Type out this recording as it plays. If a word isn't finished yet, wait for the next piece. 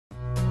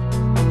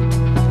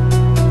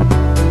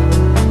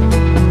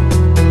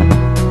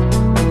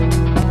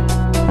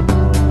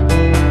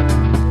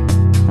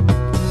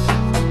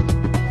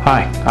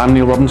Hi, I'm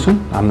Neil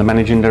Robinson. I'm the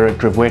Managing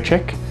Director of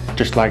WearCheck. I'd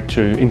just like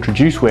to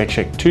introduce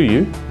WearCheck to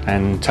you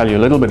and tell you a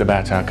little bit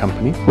about our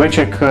company.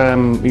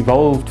 WearCheck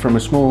evolved from a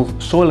small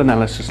soil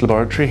analysis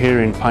laboratory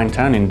here in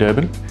Pinetown in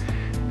Durban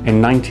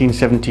in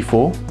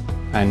 1974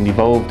 and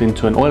evolved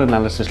into an oil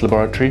analysis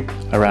laboratory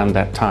around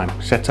that time,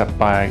 set up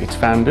by its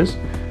founders,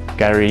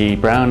 Gary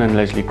Brown and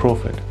Leslie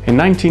Crawford. In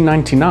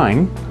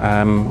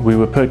 1999, we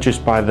were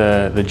purchased by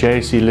the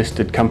JSE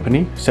listed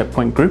company,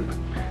 SetPoint Group,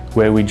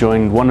 where we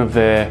joined one of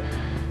their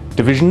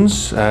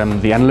divisions,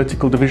 the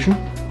analytical division,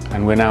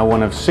 and we're now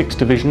one of 6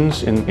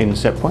 divisions in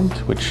SetPoint,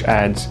 which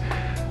adds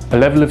a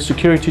level of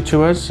security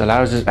to us,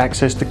 allows us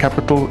access to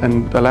capital,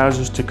 and allows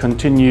us to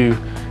continue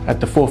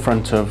at the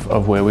forefront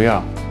of where we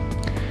are.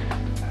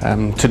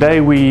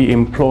 Today we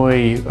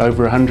employ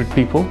over 100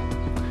 people.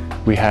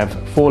 We have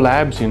 4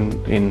 labs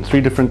in 3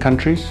 different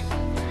countries,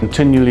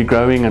 continually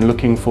growing and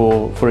looking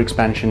for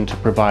expansion to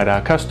provide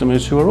our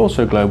customers, who are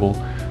also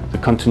global, the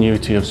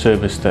continuity of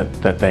service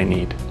that they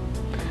need.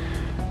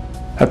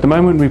 At the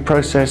moment we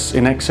process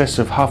in excess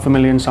of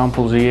 500,000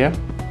 samples a year,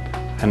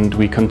 and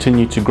we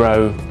continue to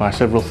grow by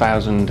several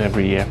thousand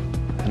every year,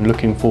 and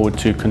looking forward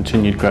to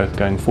continued growth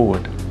going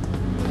forward.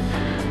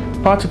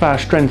 Part of our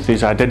strength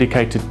is our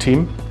dedicated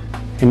team.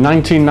 In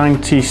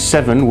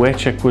 1997,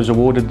 WearCheck was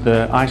awarded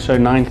the ISO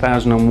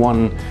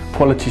 9001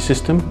 quality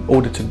system,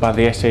 audited by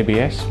the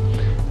SABS,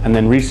 and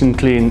then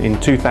recently in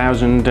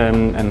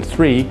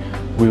 2003,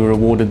 we were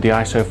awarded the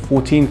ISO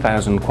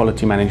 14000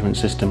 quality management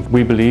system.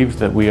 We believe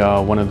that we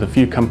are one of the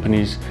few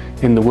companies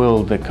in the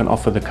world that can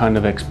offer the kind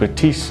of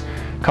expertise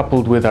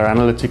coupled with our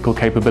analytical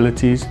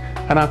capabilities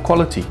and our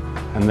quality,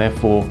 and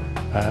therefore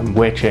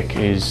WearCheck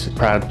is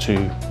proud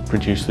to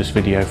produce this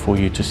video for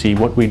you to see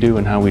what we do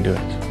and how we do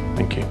it.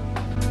 Thank you.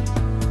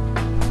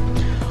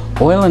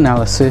 Oil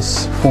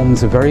analysis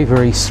forms a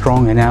very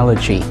strong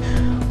analogy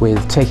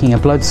with taking a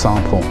blood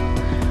sample.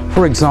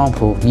 For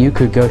example, you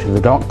could go to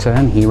the doctor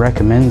and he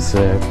recommends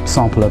a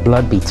sample of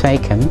blood be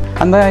taken,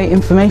 and the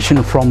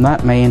information from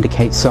that may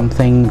indicate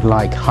something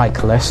like high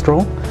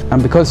cholesterol,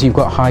 and because you've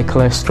got high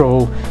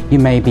cholesterol you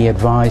may be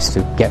advised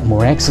to get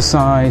more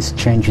exercise,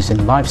 changes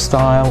in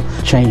lifestyle,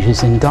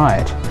 changes in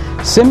diet.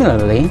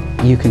 Similarly,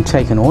 you can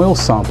take an oil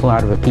sample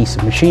out of a piece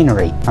of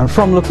machinery, and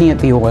from looking at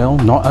the oil,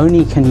 not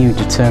only can you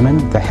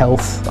determine the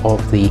health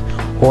of the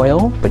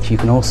oil, but you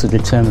can also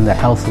determine the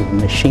health of the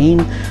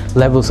machine,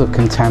 levels of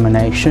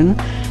contamination,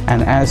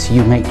 and as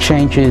you make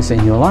changes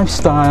in your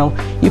lifestyle,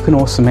 you can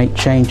also make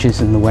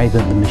changes in the way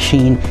that the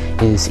machine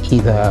is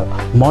either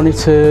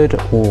monitored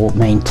or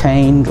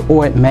maintained,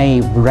 or it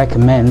may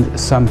recommend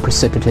some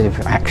precipitative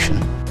action.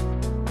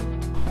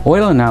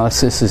 Oil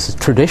analysis is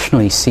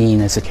traditionally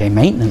seen as a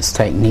maintenance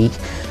technique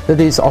that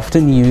is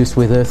often used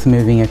with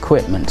earth-moving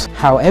equipment.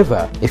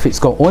 However, if it's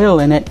got oil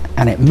in it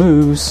and it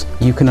moves,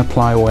 you can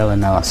apply oil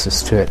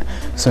analysis to it.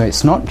 So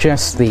it's not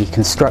just the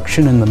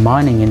construction and the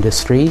mining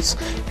industries,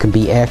 it can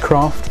be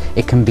aircraft,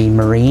 it can be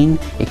marine,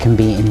 it can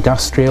be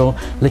industrial,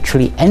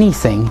 literally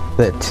anything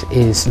that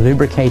is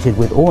lubricated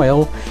with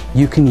oil,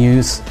 you can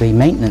use the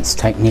maintenance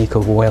technique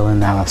of oil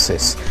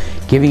analysis,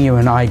 giving you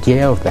an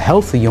idea of the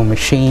health of your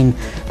machine,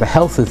 the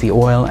health of the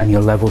oil, and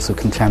your levels of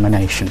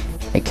contamination.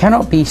 It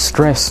cannot be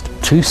stressed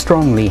too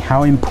strongly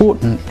how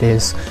important it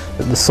is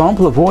that the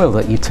sample of oil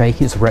that you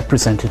take is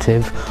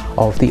representative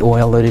of the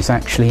oil that is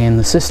actually in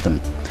the system.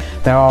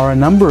 There are a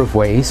number of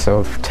ways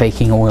of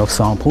taking oil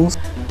samples.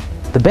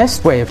 The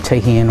best way of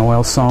taking an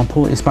oil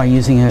sample is by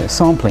using a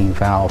sampling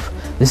valve.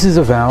 This is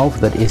a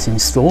valve that is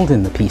installed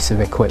in the piece of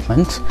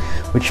equipment,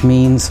 which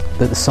means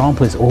that the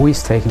sample is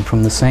always taken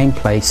from the same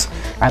place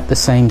at the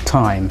same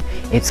time.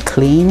 It's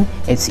clean,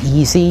 it's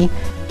easy.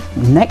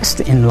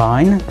 Next in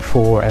line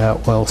for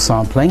oil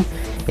sampling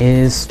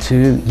is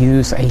to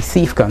use a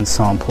thief gun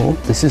sample.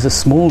 This is a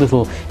small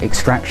little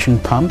extraction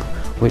pump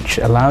which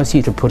allows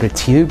you to put a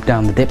tube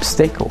down the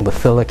dipstick or the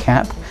filler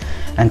cap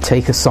and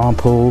take a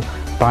sample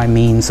by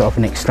means of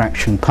an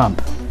extraction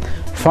pump.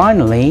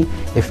 Finally,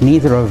 if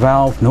neither a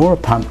valve nor a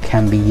pump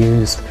can be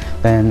used,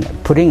 then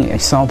putting a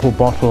sample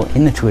bottle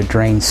into a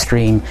drain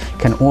stream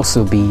can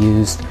also be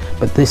used,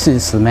 but this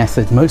is the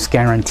method most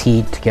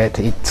guaranteed to get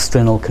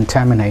external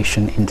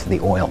contamination into the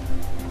oil.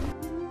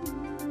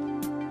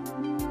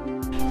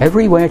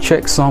 Every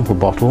WearCheck sample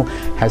bottle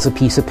has a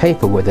piece of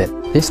paper with it.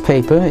 This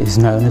paper is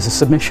known as a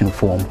submission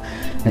form,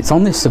 and it's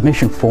on this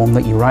submission form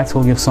that you write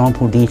all your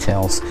sample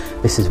details.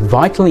 This is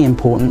vitally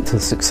important to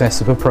the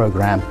success of a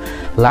program.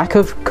 Lack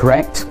of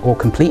correct or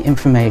complete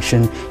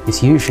information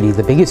is usually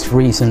the biggest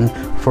reason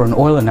for an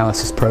oil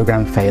analysis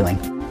program failing.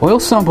 Oil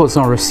samples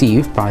are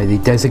received by the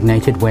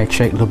designated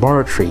WearCheck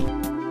laboratory.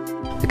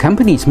 The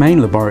company's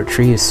main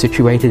laboratory is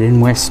situated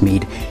in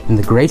Westmead in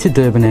the Greater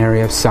Durban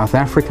area of South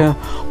Africa,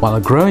 while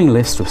a growing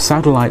list of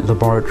satellite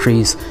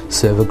laboratories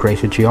serve a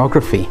greater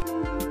geography.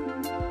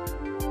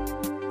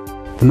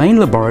 The main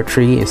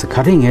laboratory is a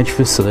cutting-edge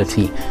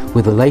facility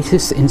with the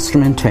latest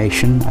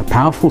instrumentation, a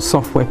powerful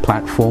software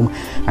platform,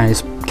 and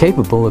is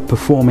capable of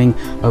performing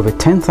over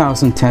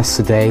 10,000 tests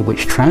a day,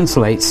 which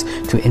translates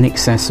to in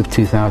excess of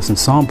 2,000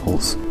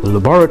 samples. The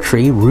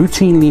laboratory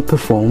routinely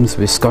performs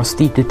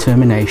viscosity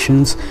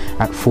determinations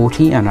at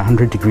 40 and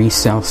 100 degrees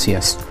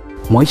Celsius,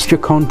 moisture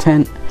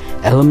content,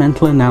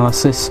 elemental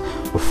analysis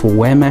for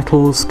wear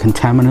metals,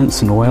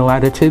 contaminants and oil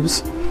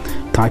additives.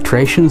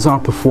 Titrations are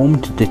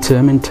performed to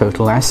determine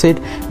total acid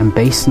and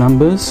base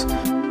numbers.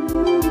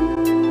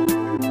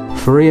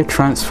 Fourier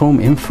transform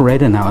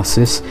infrared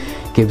analysis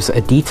gives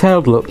a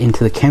detailed look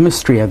into the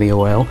chemistry of the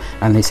oil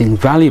and is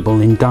invaluable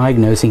in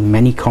diagnosing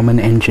many common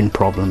engine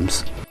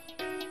problems.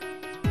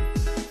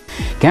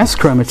 Gas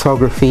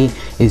chromatography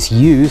is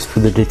used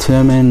for the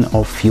determination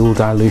of fuel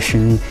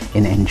dilution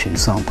in engine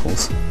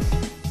samples.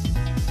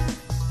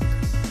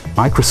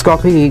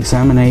 Microscopic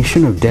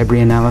examination of debris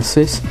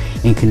analysis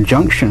in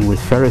conjunction with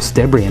ferrous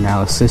debris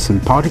analysis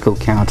and particle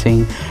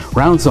counting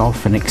rounds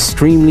off an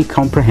extremely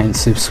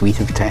comprehensive suite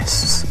of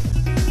tests.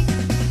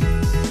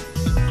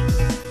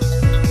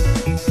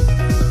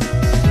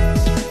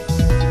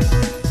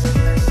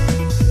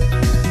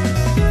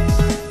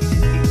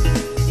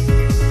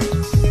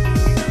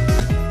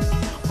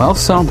 While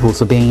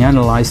samples are being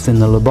analysed in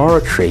the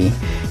laboratory,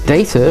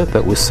 data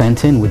that was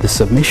sent in with the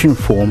submission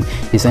form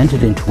is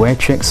entered into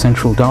WearCheck's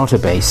central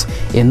database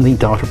in the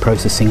data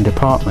processing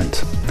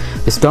department.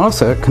 This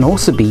data can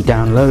also be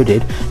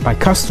downloaded by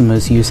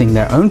customers using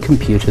their own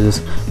computers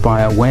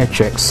via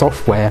WearCheck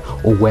software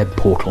or web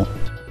portal.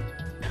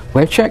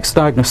 WearCheck's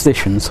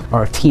diagnosticians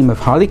are a team of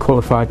highly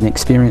qualified and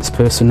experienced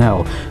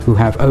personnel who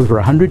have over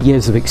 100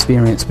 years of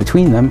experience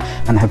between them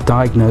and have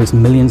diagnosed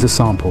millions of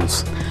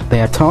samples.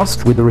 They are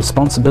tasked with the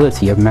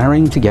responsibility of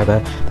marrying together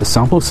the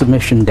sample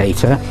submission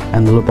data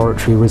and the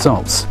laboratory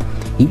results.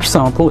 Each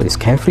sample is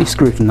carefully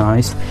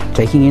scrutinized,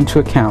 taking into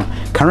account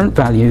current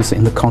values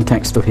in the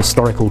context of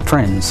historical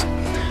trends.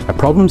 A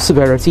problem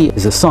severity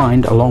is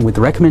assigned along with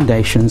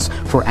recommendations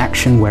for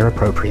action where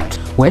appropriate.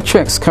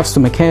 WearCheck's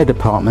customer care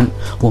department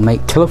will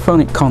make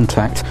telephonic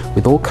contact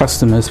with all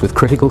customers with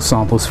critical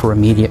samples for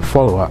immediate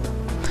follow-up.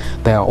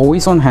 They are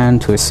always on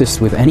hand to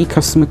assist with any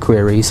customer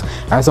queries,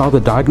 as are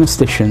the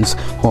diagnosticians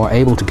who are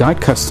able to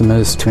guide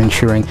customers to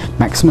ensuring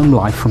maximum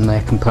life from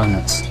their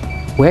components.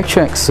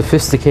 WearCheck's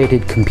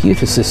sophisticated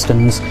computer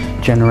systems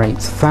generate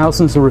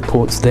thousands of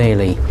reports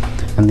daily,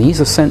 and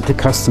these are sent to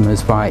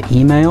customers via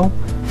email,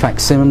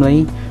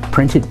 facsimile,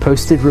 printed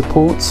posted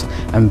reports,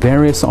 and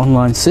various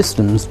online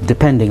systems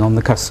depending on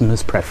the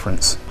customer's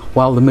preference.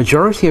 While the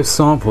majority of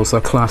samples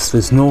are classed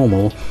as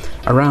normal,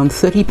 around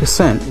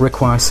 30%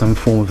 require some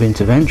form of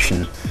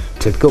intervention.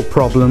 Typical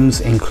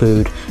problems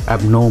include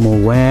abnormal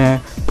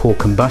wear, poor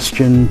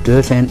combustion,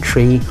 dirt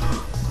entry,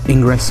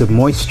 ingress of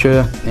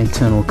moisture,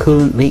 internal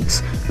coolant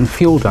leaks, and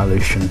fuel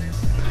dilution.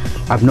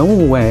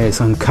 Abnormal wear is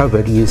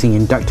uncovered using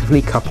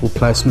inductively coupled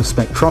plasma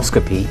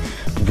spectroscopy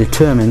to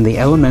determine the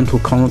elemental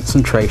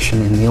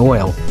concentration in the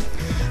oil.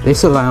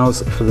 This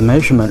allows for the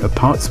measurement of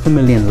parts per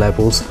million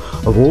levels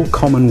of all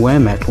common wear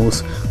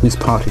metals whose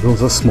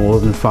particles are smaller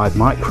than 5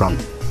 micron.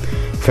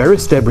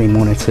 Ferrous debris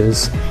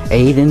monitors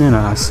aid in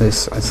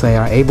analysis as they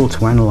are able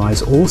to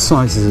analyze all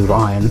sizes of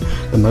iron,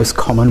 the most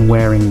common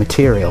wearing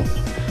material.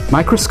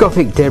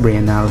 Microscopic debris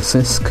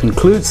analysis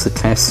concludes the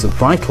tests are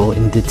vital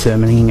in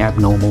determining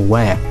abnormal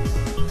wear.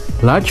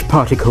 Large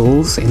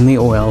particles in the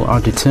oil are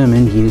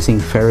determined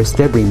using ferrous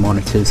debris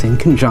monitors in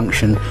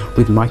conjunction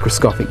with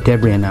microscopic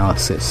debris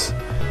analysis.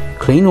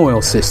 Clean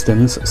oil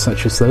systems,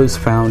 such as those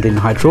found in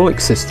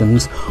hydraulic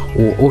systems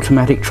or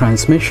automatic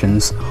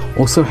transmissions,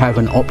 also have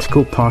an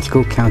optical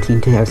particle counting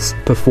test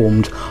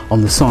performed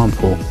on the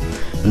sample,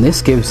 and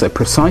this gives a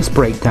precise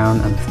breakdown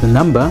of the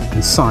number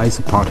and size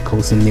of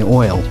particles in the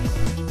oil.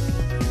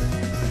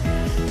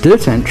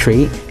 Dirt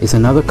entry is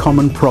another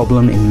common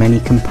problem in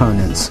many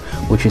components,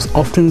 which is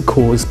often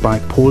caused by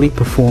poorly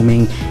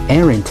performing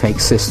air intake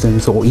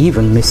systems or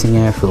even missing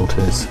air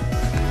filters.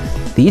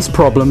 These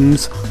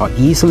problems are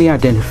easily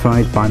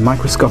identified by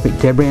microscopic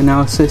debris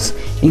analysis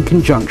in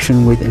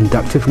conjunction with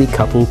inductively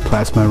coupled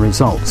plasma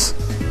results.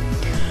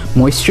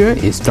 Moisture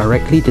is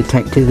directly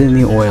detected in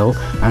the oil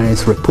and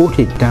is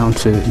reported down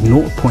to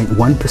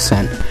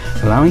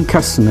 0.1%, allowing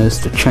customers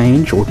to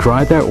change or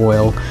dry their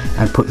oil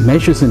and put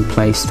measures in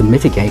place to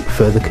mitigate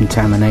further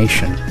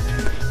contamination.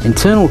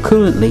 Internal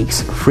coolant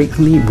leaks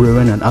frequently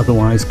ruin an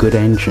otherwise good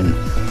engine.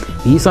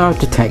 These are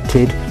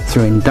detected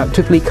through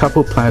inductively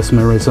coupled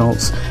plasma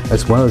results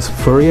as well as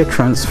Fourier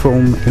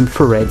transform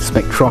infrared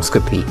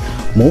spectroscopy,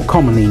 more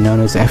commonly known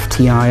as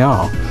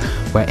FTIR,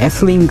 where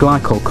ethylene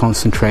glycol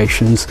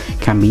concentrations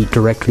can be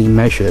directly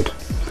measured.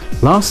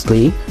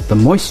 Lastly, the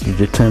moisture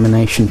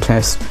determination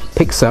test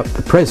picks up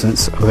the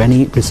presence of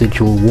any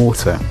residual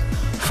water.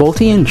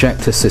 Faulty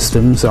injector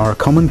systems are a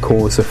common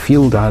cause of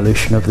fuel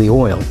dilution of the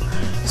oil.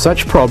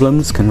 Such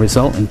problems can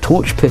result in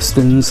torch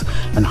pistons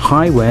and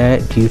high wear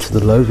due to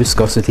the low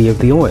viscosity of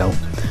the oil.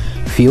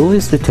 Fuel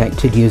is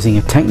detected using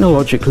a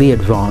technologically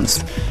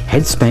advanced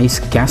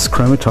headspace gas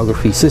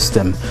chromatography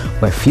system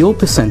where fuel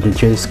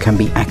percentages can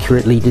be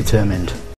accurately determined.